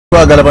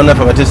Twagala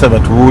banaffe abateesa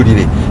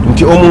batubuulire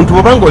nti omuntu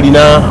bw'obanga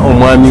olina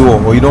omwami wo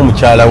olina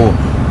omukyala wo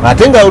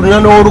ate nga olina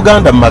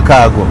n'oluganda mu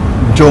makaago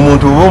nti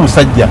omuntu bw'oba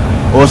omusajja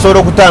osobola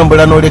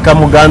okutambula n'oleka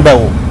muganda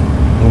wo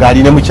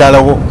ng'alina mukyala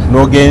wo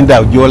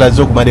n'ogenda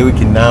gy'olaze okumala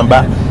wiiki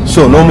nnamba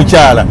so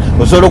n'omukyala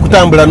osobola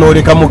okutambula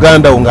n'oleka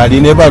muganda wo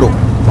ng'alina ebalo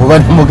oba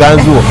ne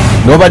muganzi wo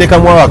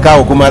n'obalekamu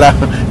awaka okumala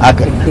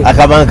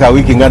akabanga ka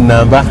wiiki nga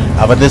nnamba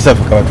abateesa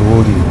ffe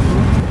kabatubuulire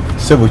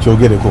sebo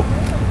kyogereko.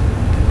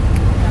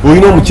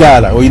 Oyina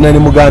omukyala oyina ne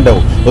muganda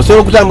wo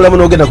osobola okutambulamu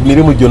n'ogenda ku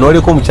mirimu gyo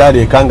n'oleka omukyala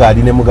eka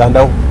ng'ali ne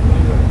muganda wo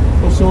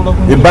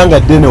ebbanga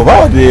ddene oba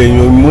wadde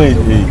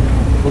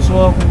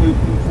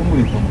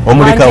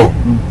omulekawo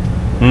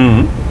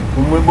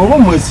oba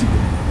mwesiga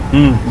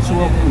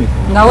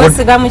nga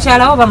wesiga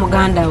mukyala wo oba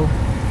muganda wo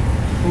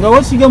nga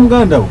wesiga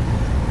muganda wo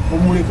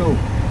omulekawo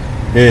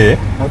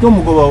ate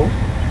omugobawo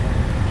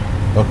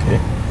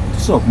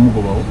tusobola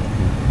kumugobawo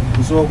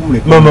tusobola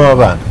kumuleka mama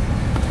w'abaana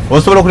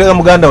osobola okuleka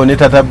muganda wo ne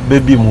tata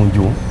bebi mu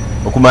nju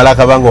okumala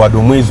akabanga wadde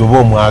omwezi oba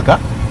omwaka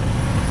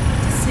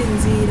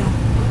kisinziira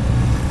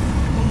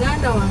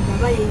muganda wange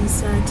aba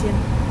yeeyisa atya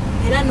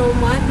era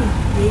n'omwami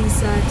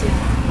yeeyisa atya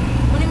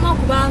mulimu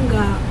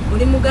okubanga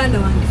oli muganda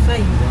wange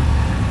fayinwa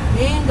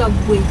naye nga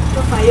ggwe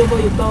tofaayo oba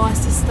oyobba wa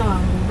sisita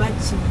wange oba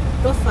ki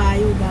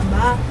tofaayo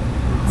ogamba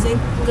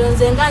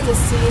nze nga nze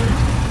siina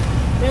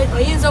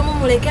oyinza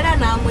omumulekera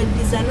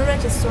n'amweddiza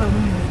n'olwekyo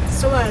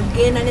sobola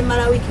kugenda ne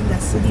mala wiiki nga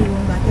siriiwo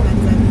ng'ate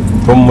bali babiri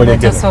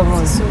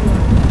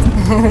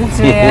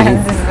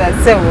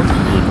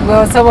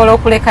osobola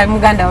okuleka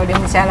muganda wo ne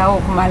mukyala wo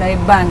okumala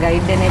ebbanga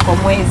iddeneko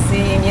myezi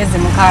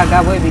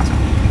 6 bwe bityo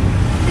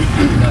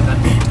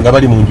nga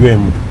bali mu nju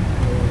emu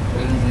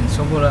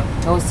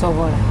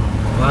osobola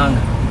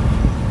kubanga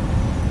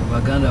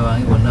baganda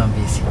bange bonna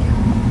mbeesiga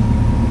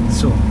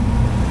so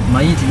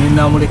manyi nti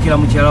nenamulekera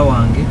mukyala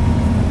wange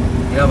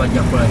era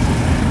bajja kukola ki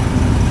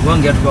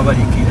kubanga yatuba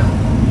balekera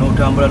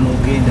n'otambula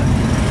n'ogenda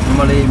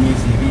nomalayo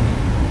emyezi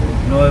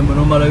 2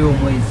 nomalayo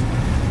omwezi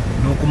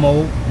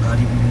n'okomawo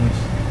ng'ali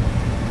bulungi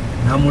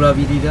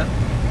namulabirira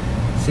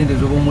sente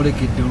zoba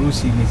omulekedde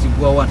oluusi ne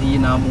ziggwawo ate ye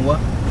n'amuwa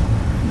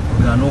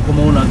nga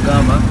n'okomawo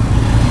nagamba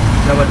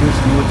kyabadde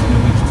okinowo kino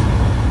wekiti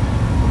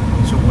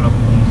nsobola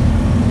bulungi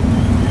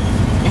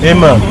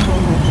Emma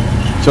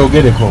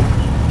kyogereko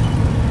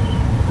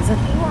nze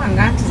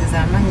kuwanga nti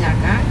zezamanya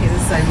gange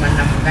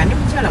zezalimana mugandi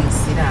mukyala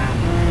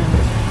musiraamu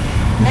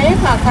naye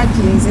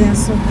kakati nze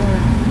nsobola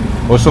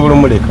osobola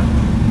omuleka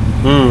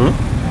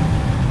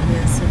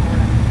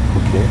nsobola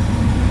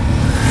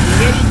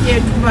ngeri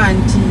gyetuba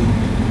nti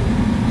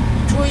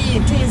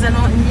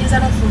nyinza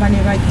n'ofumba ne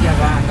bajja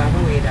bange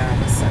abawera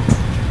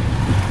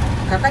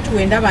 3 kakati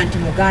wendaba nti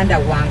muganda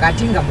wange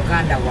ate nga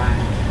muganda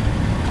wange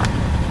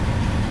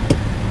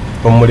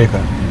omuleka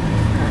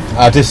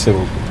ate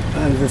sebo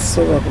nze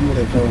sisobola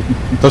kumulekawo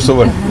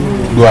tosobola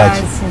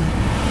lwaki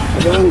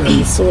kubanga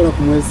nsobola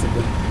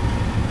kumwesiga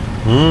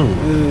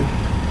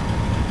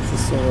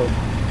sisobola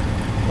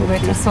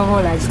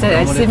tosobola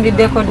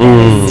akisimbiddeko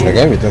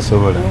agambye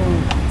tasobola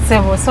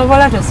sebo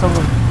osobola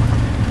tosobola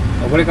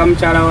okuleka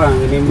mukyala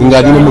wange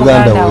ng'ali ne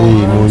muganda wo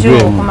mu nju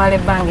emu okumala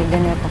ebbanga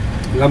eddeneko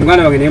nga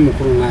muganda wange naye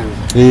mukulu ngange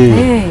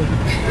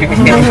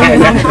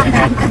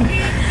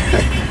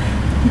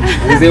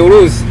nze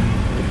oluusi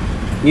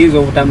nyinza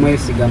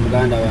obutamwesiga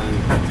muganda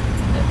wange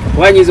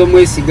kuba nyinza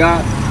omwesiga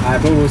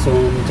ate oluusi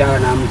omukyala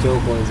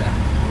n'amukyokoza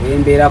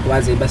embeera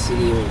kuba ze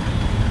basiriiwo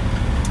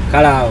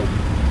kale awo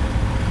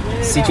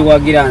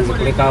sikiwagira nze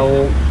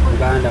kulekawo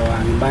muganda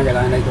wange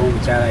mbanjagala ndalekawo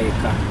omukyala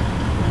yekka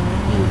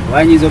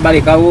kuba nyinza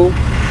obalekawo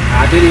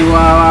ate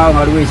newaawo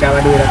waliwo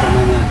ekyabadde wera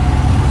tomanya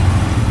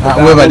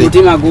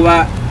omutima guba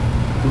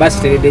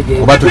mbasiteredde gye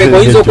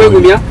oyinza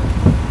okwegumya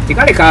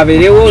tikale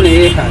kabeerewo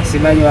naye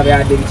simanyi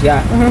wabyadde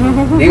bitya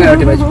naye nga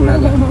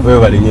tebakikulaga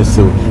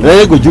webalinyesewo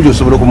naye gwe Julie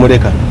osobola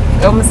okumuleka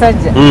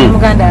omusajja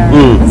muganda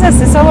nze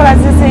sisobola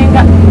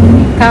zisinga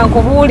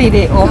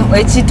kankubuulire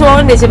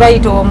ekitonde kye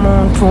bayita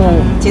omuntu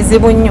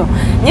kizibu nnyo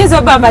nyinza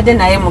oba mbadde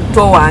naye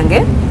muto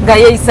wange nga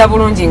yeeyisa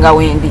bulungi nga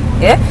wendi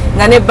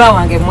nga nebba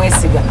wange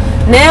mwesiga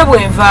naye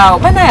bwenvaawo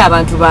banaye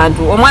abantu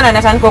omwana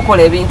natandika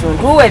okukola ebintu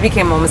ntuwe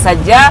ebikema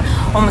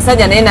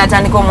omusajja naye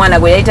natandika omwana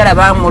gwe yali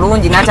talaba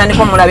mulungi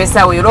natandika omulaba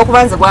essaawa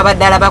olw'okuba nze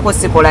gwabadde alabako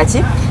sikola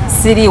ki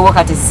siriiwo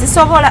kati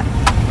sisobola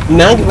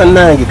nange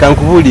bannange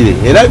kankubuulire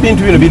era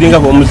ebintu bino biringa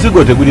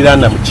omuzigo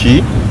teguliraana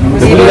muki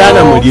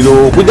teguliraana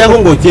muliro okujjako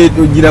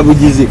ng'ogira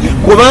bugizi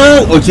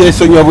kubanga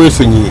okyesonyiwa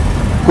bwesonyiye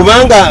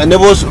kubanga ne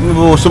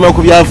bw'osoma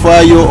ku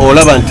byafaayo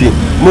olaba nti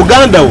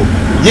muganda wo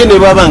ye ne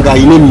bwaba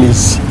ng'ayina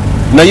emmisi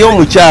naye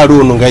omukyalo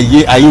ono nga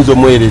ye ayinza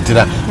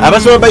omwereetera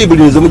abasoma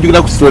bayibuli nze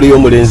mujjukira ku sitole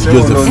y'omulenzi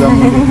Joseph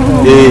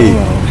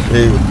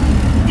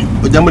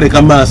ojja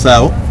muleka maaso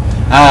awo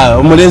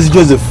omulenzi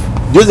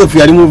Joseph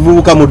yali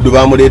muvubuka muddu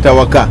bamuleeta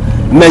waka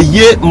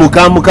naye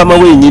mukama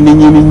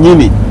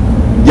wenyini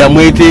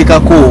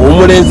yamweteekako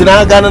omulenzi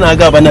n'agaana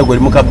n'agamba nagwe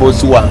oli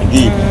mukabosi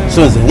wange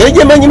so nze ngeri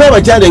gye manyimu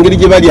abakyala engeri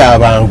gye bali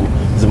abangu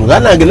nze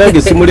muganda wange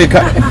nange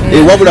simuleka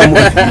wabula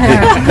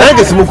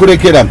nange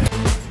simukulekera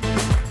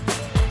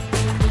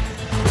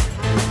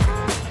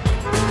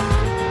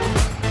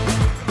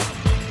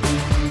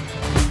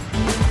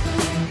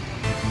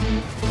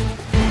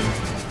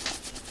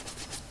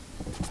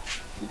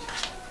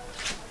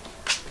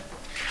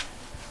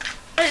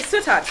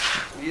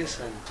Yes,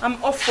 honey.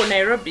 I'm off for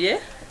Nairobi, eh?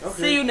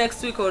 Okay. See you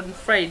next week on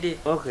Friday.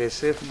 Okay,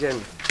 safe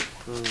journey.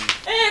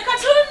 Hey,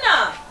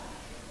 Katrina!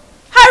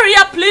 Hurry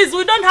up, please.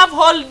 We don't have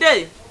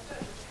holiday.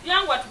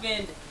 Young what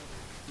again?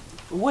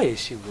 Where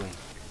is she going?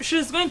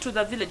 She's going to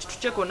the village to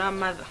check on her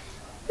mother.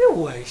 Hey,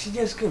 why? She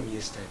just came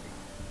yesterday.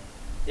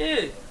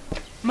 Hey,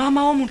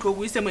 Mama, omuntu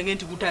oguyise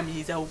mwengenti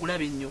kutamiza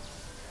okulabe nnyo.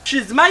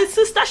 She's my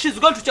sister. She's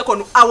going to check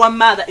on our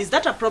mother. Is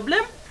that a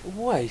problem?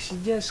 Why? She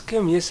just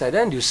came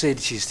yesterday and you said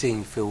she's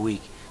staying for a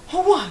week.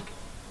 What?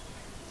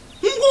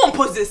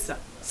 Ngompozesa.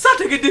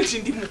 Sategede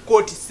nti mu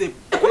court same.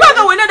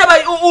 Kubanga wena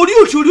ndaba oli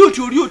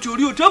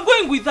I'm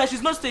going with her.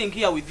 She's not staying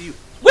here with you.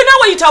 When I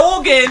wait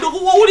awogendo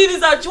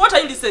uwuliriza what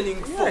are you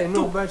listening for? Yeah,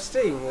 no, but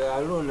staying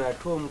alone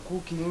at home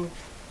cooking.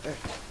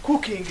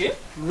 Cooking, eh?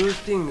 Those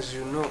things,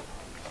 you know.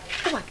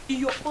 What?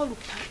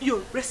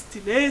 You're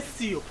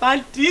restless, you're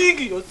panting,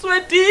 you're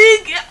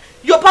sweating,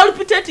 you're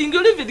palpitating,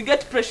 you'll even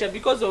get pressure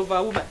because of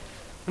a woman.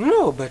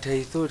 No, but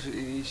I thought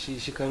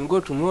she can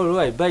go tomorrow.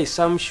 I buy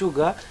some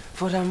sugar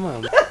for her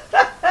mom.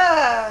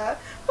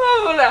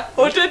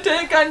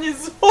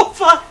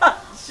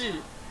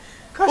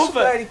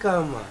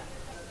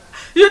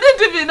 You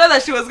didn't even know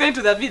that she was going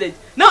to the village.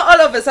 Now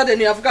all of a sudden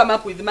you have come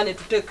up with money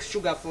to take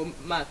sugar from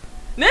Mark.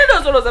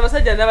 Nendo zolo za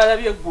basajja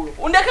nabalabye ggulo.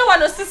 Undeke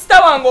wano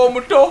sister wange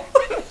omuto.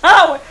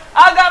 Nawe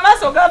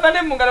agamaso gava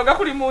ne mungalo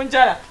gakuli mu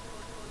njala.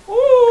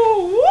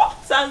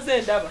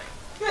 Sanze ndaba.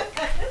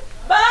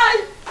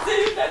 Bye.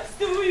 See you next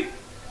week.